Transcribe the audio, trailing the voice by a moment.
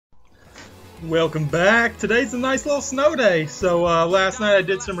Welcome back. Today's a nice little snow day. So last night I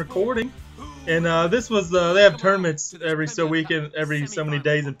did some recording, and this was they have tournaments every so many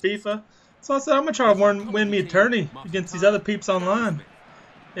days in FIFA. So I said I'm gonna try to win me a tourney against these other peeps online,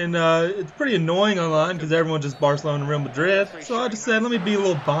 and it's pretty annoying online because everyone's just Barcelona and Real Madrid. So I just said let me be a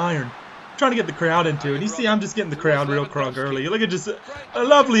little Bayern, trying to get the crowd into it. You see, I'm just getting the crowd real crunk early. Look at just a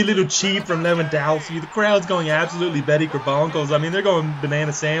lovely little cheat from Lewandowski. The crowd's going absolutely Betty Carbonkles. I mean, they're going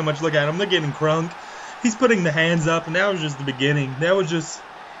banana sandwich. Look at them. They're getting crunk. He's putting the hands up, and that was just the beginning. That was just,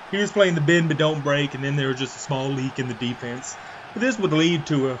 he was playing the bend but don't break, and then there was just a small leak in the defense. But this would lead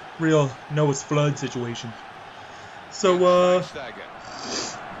to a real Noah's Flood situation. So,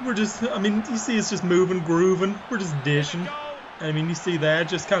 we're just, I mean, you see it's just moving, grooving. We're just dishing. I mean, you see that,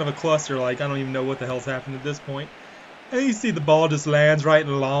 just kind of a cluster, like, I don't even know what the hell's happened at this point. And you see the ball just lands right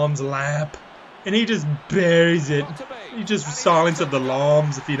in Lom's lap, and he just buries it. He just silences the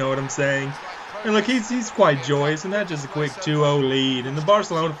Loms, if you know what I'm saying. And look, he's quite joyous, and that's just a quick 2-0 lead. And the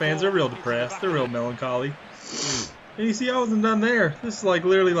Barcelona fans are real depressed. They're real melancholy. And you see, I wasn't done there. This is like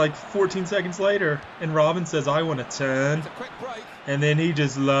literally like 14 seconds later, and Robin says, I want to turn. And then he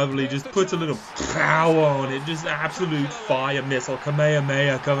just just puts a little pow on it. Just absolute fire missile.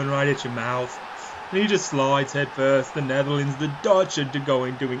 Kamehameha coming right at your mouth. And he just slides head first. The Netherlands, the Dutch are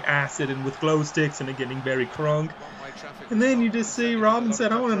doing acid and with glow sticks and are getting very crunk. And then you just see Robin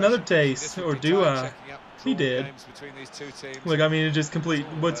said, I want another taste. Or do I? He did. Look, I mean, it just complete,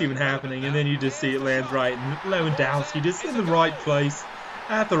 what's even happening? And then you just see it lands right. And Lewandowski just in the right place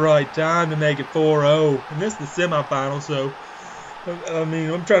at the right time to make it 4-0. And this is the semifinal, so I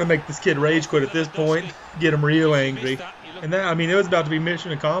mean, I'm trying to make this kid rage quit at this point, get him real angry. And that, I mean, it was about to be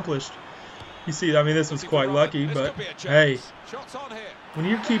mission accomplished. You see, I mean, this was quite lucky, but hey, when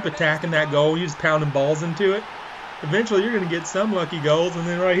you keep attacking that goal, you're just pounding balls into it, eventually you're going to get some lucky goals. And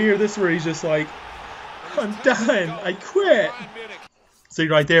then right here, this is where he's just like, I'm done, I quit. See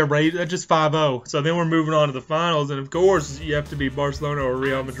right there, right? That's just 5-0. So then we're moving on to the finals, and of course, you have to beat Barcelona or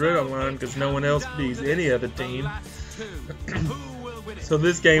Real Madrid online because no one else beats any other team. So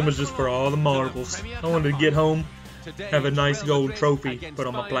this game was just for all the marbles. I wanted to get home, have a nice gold trophy put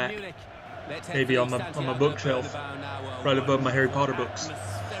on my plaque, maybe on my bookshelf, right above my Harry Potter books.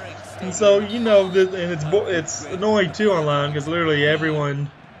 And so, you know, and it's annoying too online because literally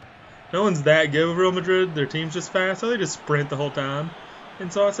no one's that good with Real Madrid. Their team's just fast, so they just sprint the whole time.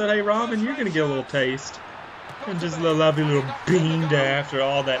 And so I said, hey Robin, you're gonna get a little taste. And just a lovely little beamed after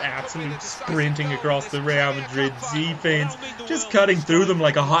all that absolute sprinting across the Real Madrid defense, just cutting through them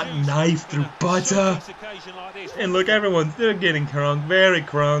like a hot knife through butter. And look, they're getting crunk, very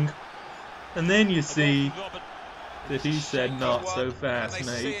crunk. And then you see that he said, not so fast,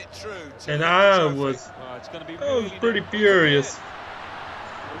 mate. And I was pretty furious,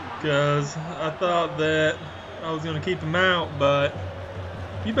 because I thought that I was going to keep him out, but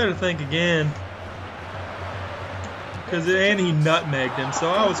you better think again. And he nutmegged him, so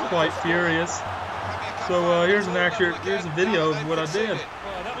I was quite furious. So here's a video of what I did.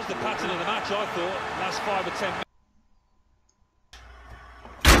 Well, that was the pattern of the match, I thought. Last 5 or 10 minutes.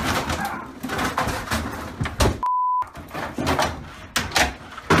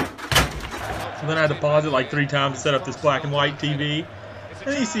 So then I had to pause it like 3 times to set up this black and white TV.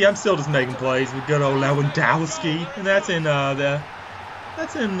 And you see, I'm still just making plays with good old Lewandowski, and that's in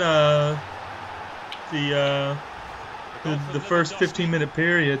the first 15-minute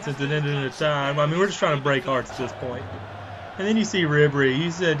period since it ended in a time. I mean, we're just trying to break hearts at this point. And then you see Ribery.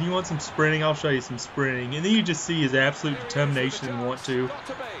 He said, do you want some sprinting? I'll show you some sprinting. And then you just see his absolute determination and want to.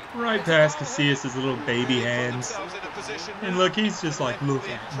 Right past Casillas' little baby hands. And look, he's just like, look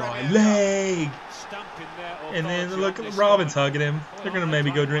at my leg. And then look, Robin's hugging him. They're going to maybe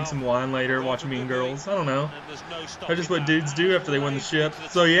go drink some wine later, watch Mean Girls. I don't know. That's just what dudes do after they win the ship.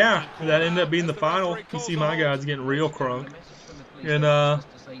 So yeah, that ended up being the final. You see my guys getting real crunk. And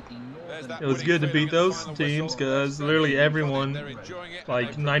it was good to beat those teams because literally everyone,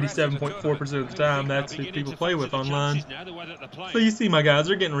 like 97.4% of the time, that's who people play with online. So you see my guys,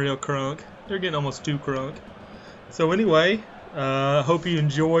 they're getting real crunk. They're getting almost too crunk. So anyway, hope you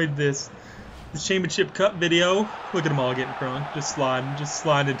enjoyed this Championship Cup video. Look at them all getting crunk. Just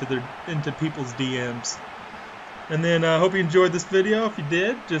slide into people's DMs. And then I hope you enjoyed this video. If you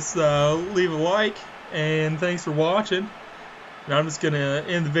did, just leave a like. And thanks for watching. And I'm just going to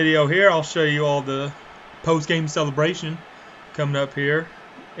end the video here. I'll show you all the post-game celebration coming up here.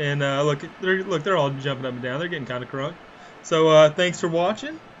 And look, they're all jumping up and down. They're getting kind of crunk. So thanks for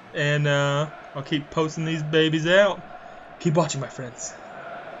watching. And I'll keep posting these babies out. Keep watching, my friends.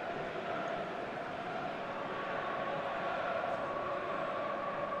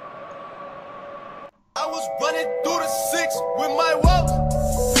 was running through the six with my woes.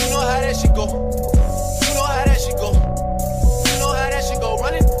 You know how that shit go.